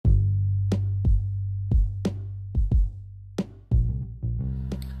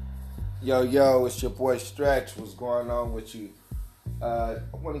Yo, yo, it's your boy Stretch. What's going on with you? I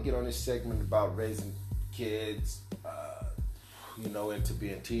want to get on this segment about raising kids, into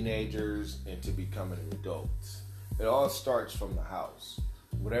being teenagers, into becoming adults. It all starts from the house.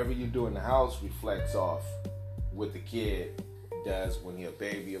 Whatever you do in the house reflects off what the kid does when he's a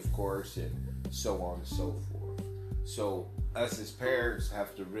baby, of course, and so on and so forth. So, us as parents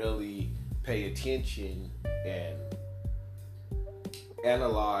have to really pay attention and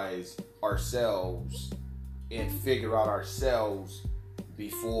analyze ourselves and figure out ourselves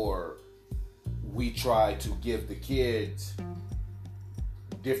before we try to give the kids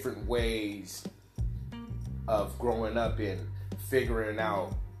different ways of growing up and figuring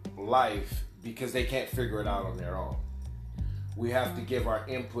out life because they can't figure it out on their own. We have to give our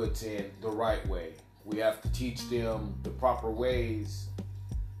inputs in the right way. We have to teach them the proper ways,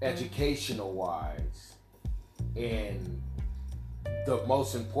 educational wise, and the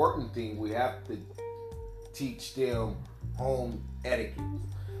most important thing, we have to teach them home etiquette.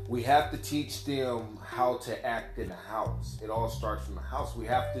 We have to teach them how to act in the house. It all starts from the house. We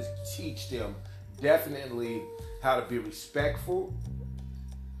have to teach them definitely how to be respectful,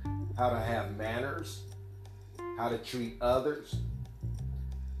 how to have manners, how to treat others,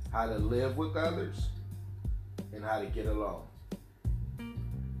 how to live with others, and how to get along.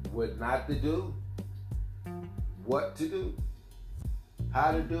 What not to do, what to do,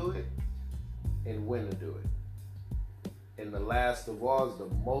 how to do it, and when to do it. And the last of all is the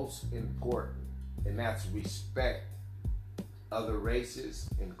most important, and that's respect other races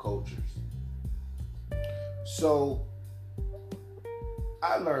and cultures. So,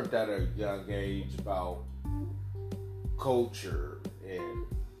 I learned at a young age about culture and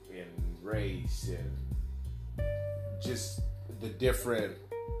race and just the different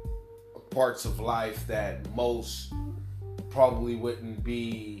parts of life that most probably wouldn't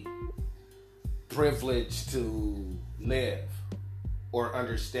be privileged to live or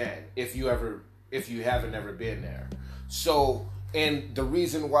understand if you haven't ever been there. So, and the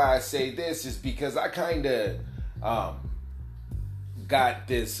reason why I say this is because I kind of got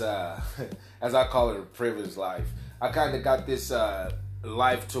this, as I call it, a privileged life. I kind of got this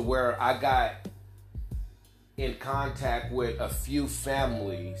life to where I got in contact with a few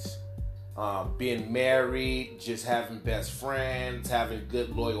families, being married, just having best friends, having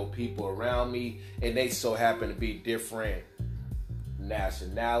good loyal people around me, and they so happen to be different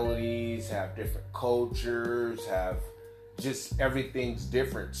nationalities, have different cultures, have just everything's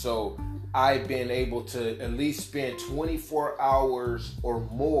different. So I've been able to at least spend 24 hours or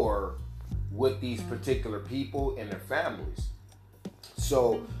more with these particular people and their families.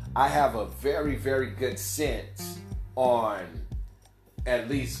 So I have a very, very good sense on at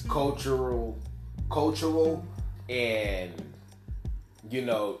least cultural and,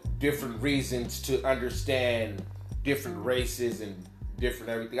 different reasons to understand different races and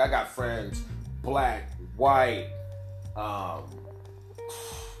different everything. I got friends, black, white,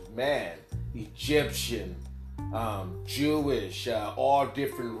 Egyptian, Jewish, all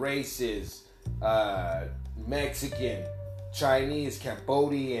different races, Mexican, Chinese,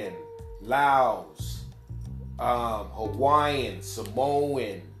 Cambodian, Laos, Hawaiian,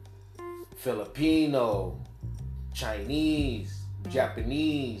 Samoan, Filipino, Chinese,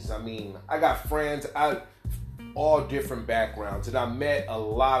 Japanese. I got friends all different backgrounds, and I met a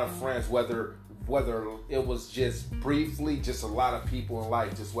lot of friends, whether it was just briefly, just a lot of people in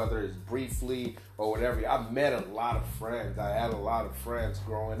life, just whether it's briefly or whatever. I met a lot of friends. I had a lot of friends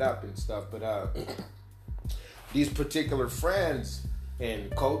growing up and stuff, but these particular friends and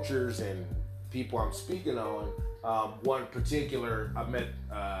cultures and people I'm speaking on, one particular, I met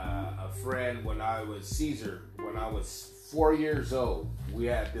a friend when I was 4 years old. We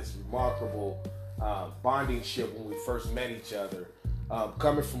had this remarkable bonding ship when we first met each other.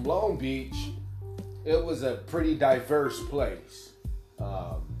 Coming from Long Beach, it was a pretty diverse place.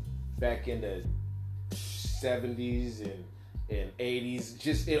 Back in the 70s and 80s,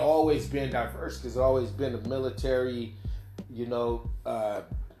 just it always been diverse because it always been a military,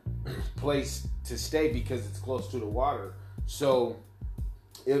 place to stay because it's close to the water. So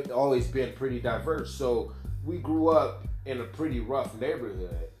it always been pretty diverse. So we grew up in a pretty rough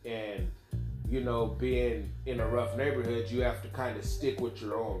neighborhood, and being in a rough neighborhood, you have to kind of stick with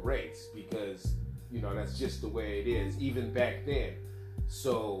your own race because that's just the way it is, even back then.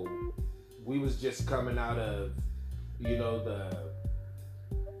 So we was just coming out of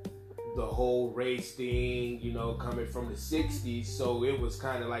the whole race thing, coming from the 60s. So it was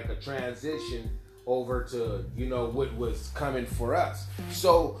kind of like a transition over to, what was coming for us.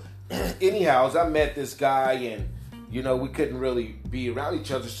 So anyhow, as I met this guy, and we couldn't really be around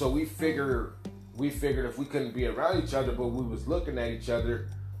each other. So we figured if we couldn't be around each other, but we was looking at each other,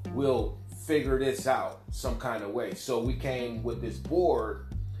 we'll figure this out some kind of way. So we came with this board,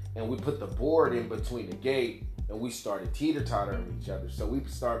 and we put the board in between the gate, and we started teeter-tottering each other. So we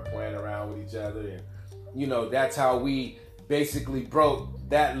started playing around with each other, and that's how we basically broke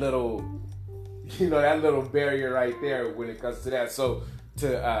that little barrier right there when it comes to that. So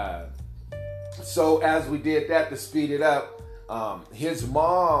as we did that, to speed it up, his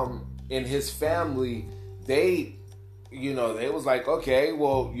mom and his family, they was like, okay,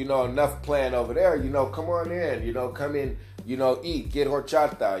 well, enough playing over there, come on in, come in, eat, get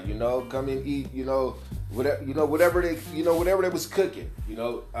horchata, come in, eat, whatever they was cooking,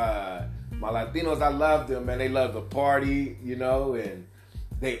 my Latinos, I love them, man. They love to party, and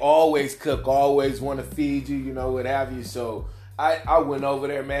they always cook, always want to feed you, what have you. So I went over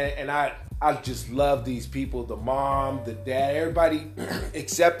there, man, and I just love these people, the mom, the dad, everybody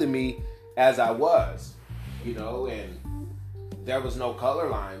accepted me as I was, and there was no color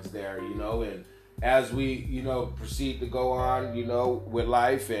lines there, and as we, proceed to go on, with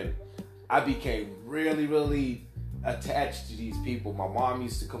life, and I became really, really attached to these people. My mom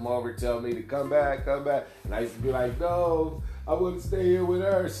used to come over, tell me to come back, and I used to be like, no, I wouldn't stay here with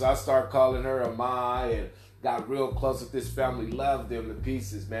her. So I started calling her Ama, and got real close with this family, loved them to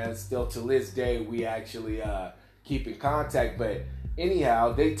pieces, man. Still to this day, we actually keep in contact. But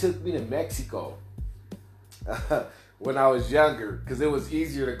anyhow, they took me to Mexico when I was younger, because it was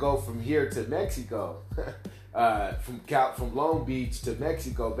easier to go from here to Mexico, from Long Beach to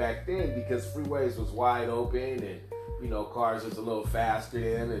Mexico back then, because freeways was wide open, and cars was a little faster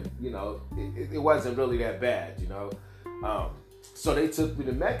then, and it wasn't really that bad, So they took me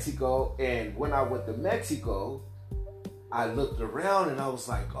to Mexico, and when I went to Mexico, I looked around and I was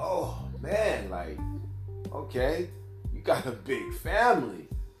like, oh man, like, okay, you got a big family,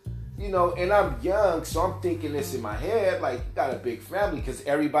 and I'm young, so I'm thinking this in my head, like, you got a big family, because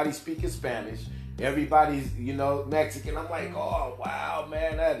everybody speaking Spanish, everybody's, Mexican. I'm like, oh wow,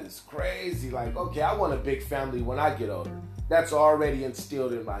 man, that is crazy. Like, okay, I want a big family when I get older. That's already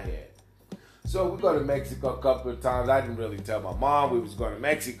instilled in my head. So we go to Mexico a couple of times. I didn't really tell my mom we was going to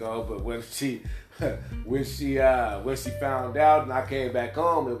Mexico, but when she found out and I came back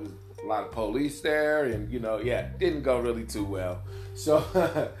home, it was a lot of police there, and didn't go really too well. So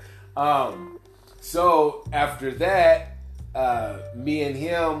so after that, me and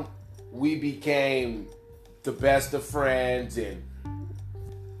him, we became the best of friends, and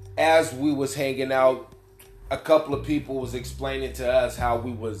as we was hanging out, a couple of people was explaining to us how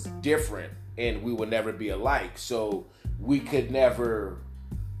we was different and we would never be alike. So we could never,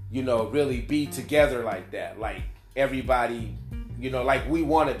 really be together like that. Like everybody, like we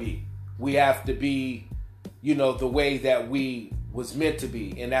want to be. We have to be, the way that we was meant to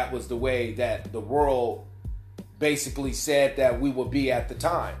be. And that was the way that the world basically said that we would be at the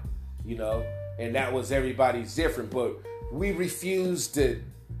time, and that was everybody's different. But we refused to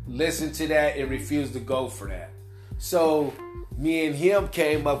listen to that and refused to go for that. So me and him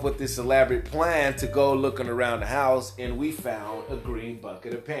came up with this elaborate plan to go looking around the house, and we found a green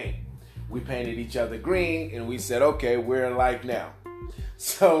bucket of paint. We painted each other green, and we said, okay, we're alike now.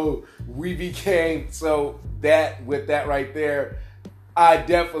 So we became, with that right there, I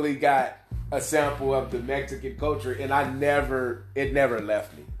definitely got a sample of the Mexican culture, and it never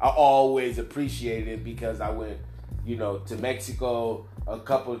left me. I always appreciated it because I went, to Mexico a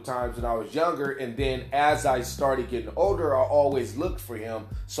couple of times when I was younger, and then as I started getting older, I always looked for him.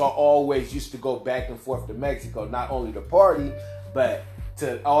 So I always used to go back and forth to Mexico, not only to party, but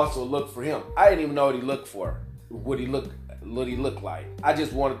to also look for him. I didn't even know what he looked for, what he looked like. I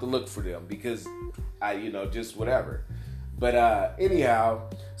just wanted to look for them because just whatever. But anyhow,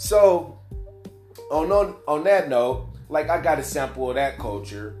 so on that note, like, I got a sample of that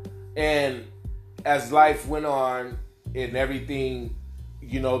culture, and as life went on and everything,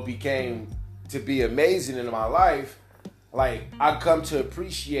 became to be amazing in my life, like, I come to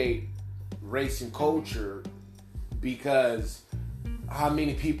appreciate race and culture because how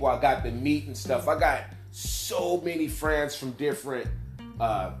many people I got to meet and stuff. I got so many friends from different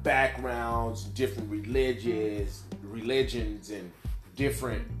backgrounds, different religions, and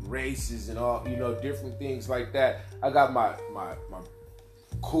different races and all, different things like that. I got my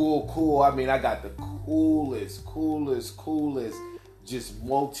cool. I mean, I got the coolest, just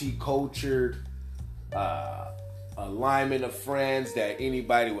multicultured alignment of friends that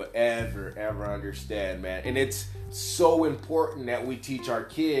anybody would ever understand, man. And it's so important that we teach our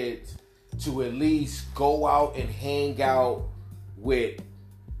kids to at least go out and hang out with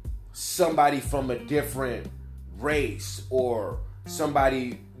somebody from a different race or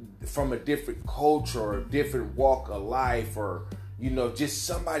somebody from a different culture or a different walk of life, or just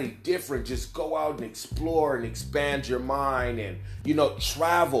somebody different. Just go out and explore and expand your mind, and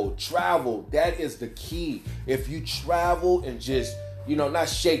travel. That is the key. If you travel and just not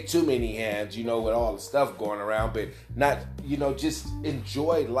shake too many hands, with all the stuff going around, but not, just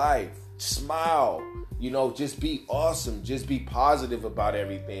enjoy life, smile, just be awesome, just be positive about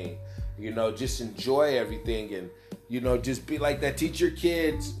everything, just enjoy everything, and just be like that. Teach your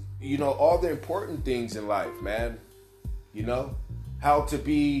kids, all the important things in life, man. How to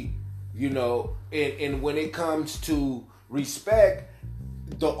be, and when it comes to respect,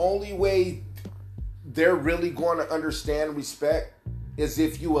 the only way they're really going to understand respect is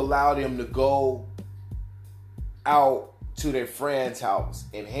if you allow them to go out to their friend's house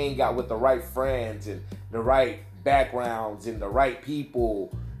and hang out with the right friends and the right backgrounds and the right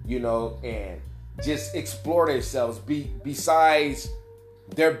people, and just explore themselves besides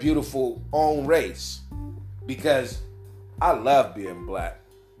their beautiful own race. Because I love being black.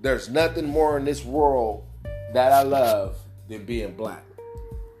 There's nothing more in this world that I love than being black.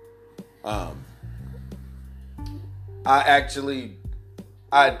 I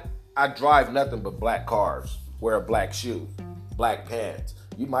drive nothing but black cars, wear a black shoe, black pants.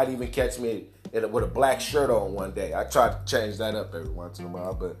 You might even catch me with a black shirt on one day. I try to change that up every once in a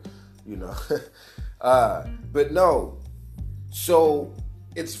while, but but no. So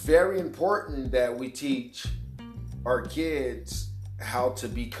it's very important that we teach our kids how to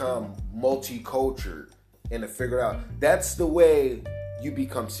become multicultural and to figure out that's the way you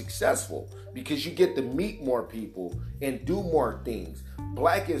become successful, because you get to meet more people and do more things.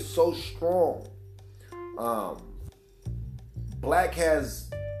 Black is so strong. Black has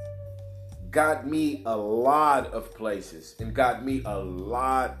got me a lot of places and got me a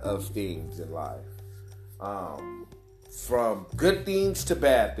lot of things in life. From good things to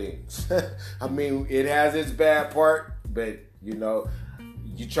bad things. I mean, it has its bad part, but you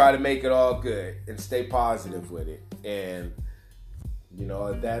try to make it all good and stay positive with it. And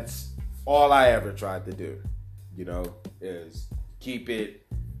that's all I ever tried to do, is keep it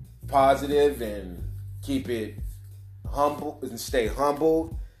positive and keep it humble and stay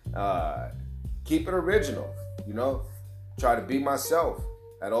humbled. Keep it original, try to be myself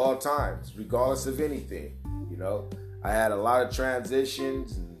at all times, regardless of anything. I had a lot of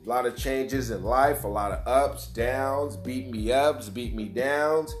transitions and a lot of changes in life, a lot of ups, downs, beat me ups, beat me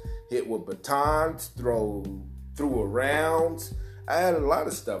downs, hit with batons, threw arounds. I had a lot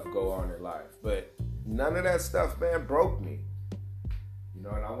of stuff go on in life, but none of that stuff, man, broke me. And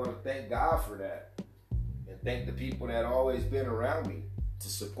I want to thank God for that, and thank the people that always been around me to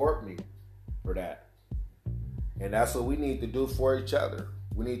support me for that. And that's what we need to do for each other.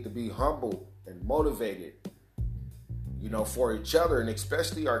 We need to be humble and motivated, for each other, and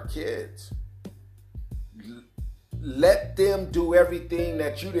especially our kids. Let them do everything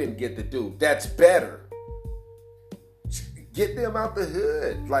that you didn't get to do. That's better. Get them out the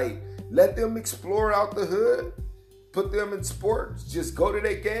hood. Let them explore out the hood. Put them in sports. Just go to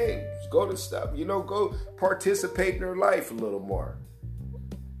their games. Go to stuff. Go participate in their life a little more.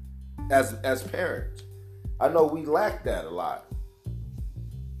 As parents, I know we lack that a lot.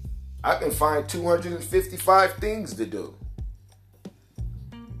 I can find 255 things to do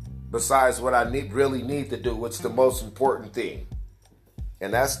besides what I really need to do. What's the most important thing?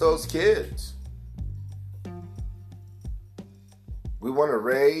 And that's those kids. We want to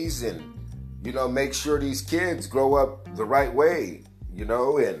raise and, make sure these kids grow up the right way,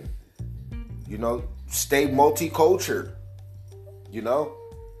 and, stay multicultural.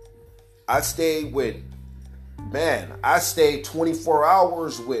 I stayed 24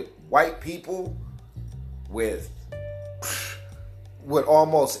 hours with white people, with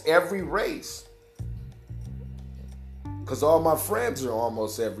almost every race. Because all my friends are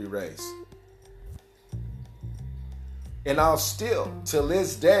almost every race. And I'll still, till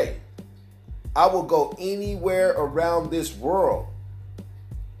this day, I will go anywhere around this world.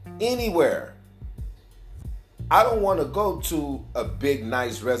 Anywhere. I don't want to go to a big,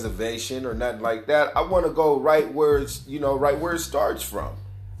 nice reservation or nothing like that. I want to go right where it starts from.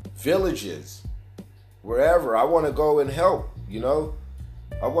 Villages. Wherever. I want to go and help,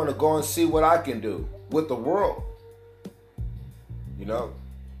 I want to go and see what I can do with the world.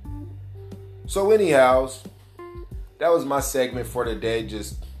 So anyhow, that was my segment for today.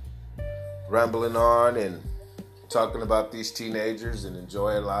 Just rambling on and talking about these teenagers and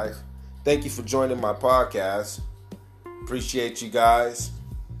enjoying life. Thank you for joining my podcast. Appreciate you guys.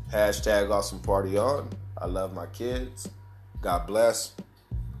 #AwesomePartyOn. I love my kids. God bless.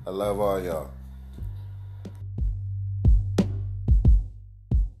 I love all y'all.